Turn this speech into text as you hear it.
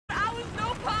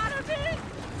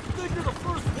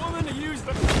gonna use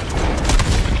them.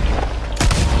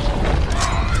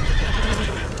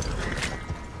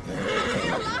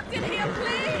 You're locked in here,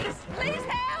 please! Please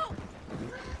help!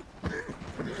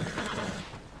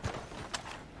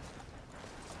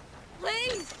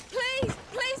 Please, please,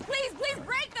 please, please, please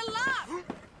break the lock!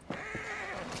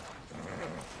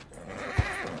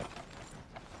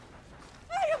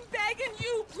 I am begging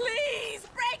you, please!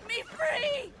 Break me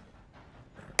free!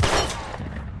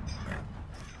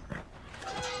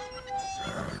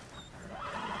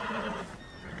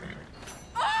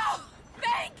 Oh!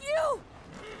 Thank you!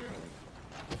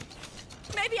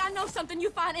 Maybe I know something you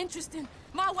find interesting.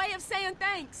 My way of saying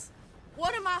thanks.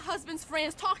 One of my husband's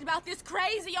friends talked about this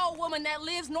crazy old woman that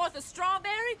lives north of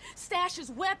Strawberry,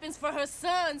 stashes weapons for her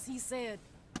sons, he said.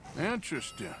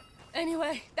 Interesting.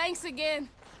 Anyway, thanks again.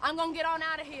 I'm gonna get on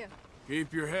out of here.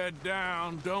 Keep your head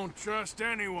down. Don't trust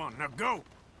anyone. Now go.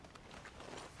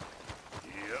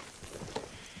 Yep.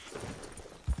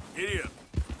 Giddy up.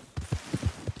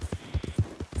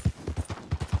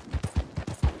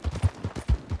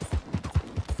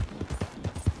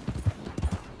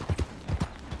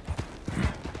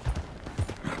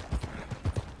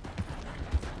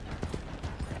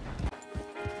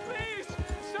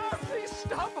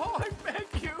 Stop! Oh, I beg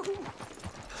you!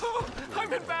 Oh,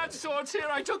 I'm in bad sorts here.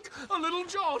 I took a little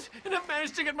jolt and have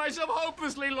managed to get myself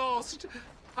hopelessly lost.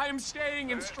 I am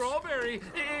staying in Strawberry.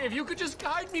 If you could just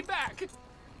guide me back.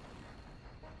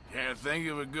 Can't think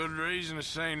of a good reason to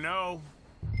say no.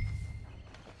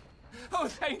 Oh,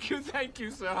 thank you,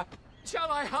 sir.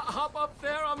 Shall I hop up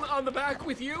there on the back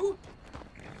with you?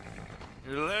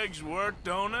 Your legs work,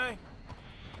 don't they?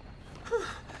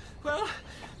 Well,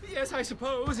 yes, I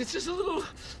suppose. It's just a little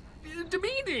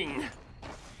demeaning.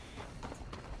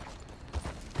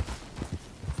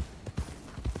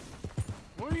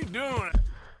 What are you doing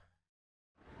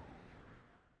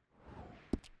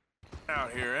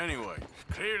out here anyway?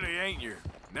 Clearly ain't your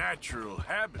natural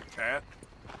habitat.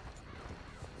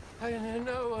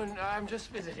 No, I'm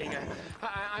just visiting.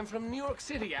 I'm from New York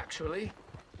City, actually.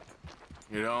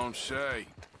 You don't say.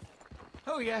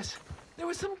 Oh, yes. There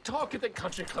was some talk at the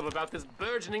country club about this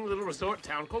burgeoning little resort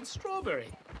town called Strawberry.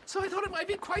 So I thought it might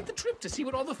be quite the trip to see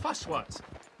what all the fuss was.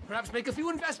 Perhaps make a few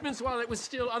investments while it was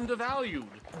still undervalued.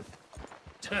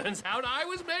 Turns out I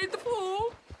was made the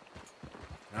fool.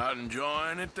 Not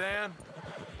enjoying it, then?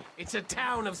 It's a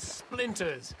town of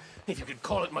splinters, if you could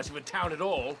call it much of a town at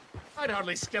all. I'd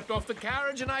hardly stepped off the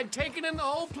carriage and I'd taken in the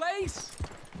whole place.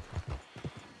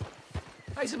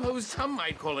 I suppose some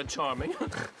might call it charming.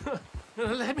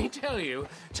 Let me tell you,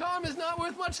 charm is not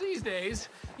worth much these days.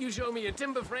 You show me a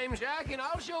timber frame shack and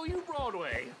I'll show you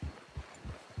Broadway.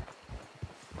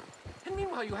 And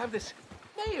meanwhile you have this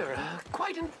mayor,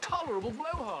 quite intolerable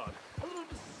blowhard. A little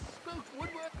bespoke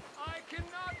woodwork. I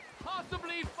cannot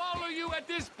possibly follow you at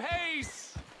this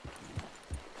pace.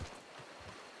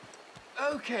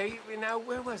 Okay, now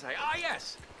where was I? Ah,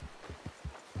 yes.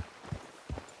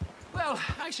 Well,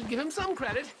 I should give him some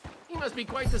credit. He must be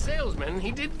quite the salesman.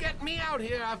 He did get me out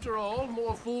here after all.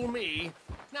 More fool me.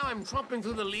 Now I'm tromping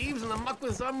through the leaves in the muck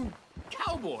with some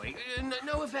cowboy.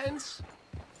 No offense.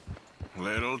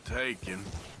 Little taken.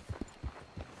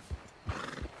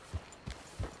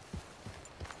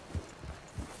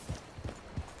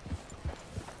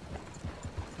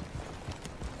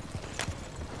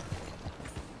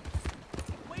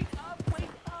 Wake up.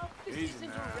 This Easy isn't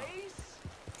now. a race.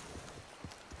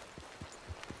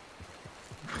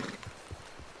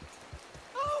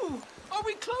 Oh, are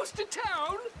we close to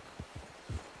town?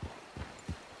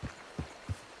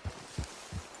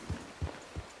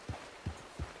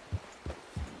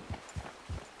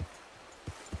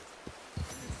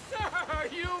 Sir,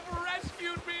 you've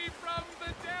rescued me from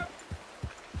the depths.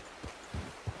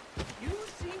 You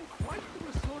seem quite the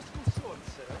resourceful sort,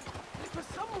 sir. If for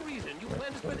some reason you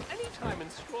plan to spend any time in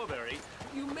Strawberry,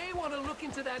 you may want to look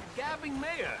into that gabbing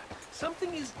mayor.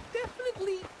 Something is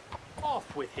definitely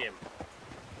off with him.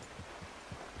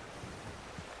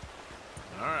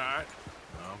 All right.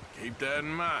 Well, keep that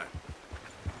in mind.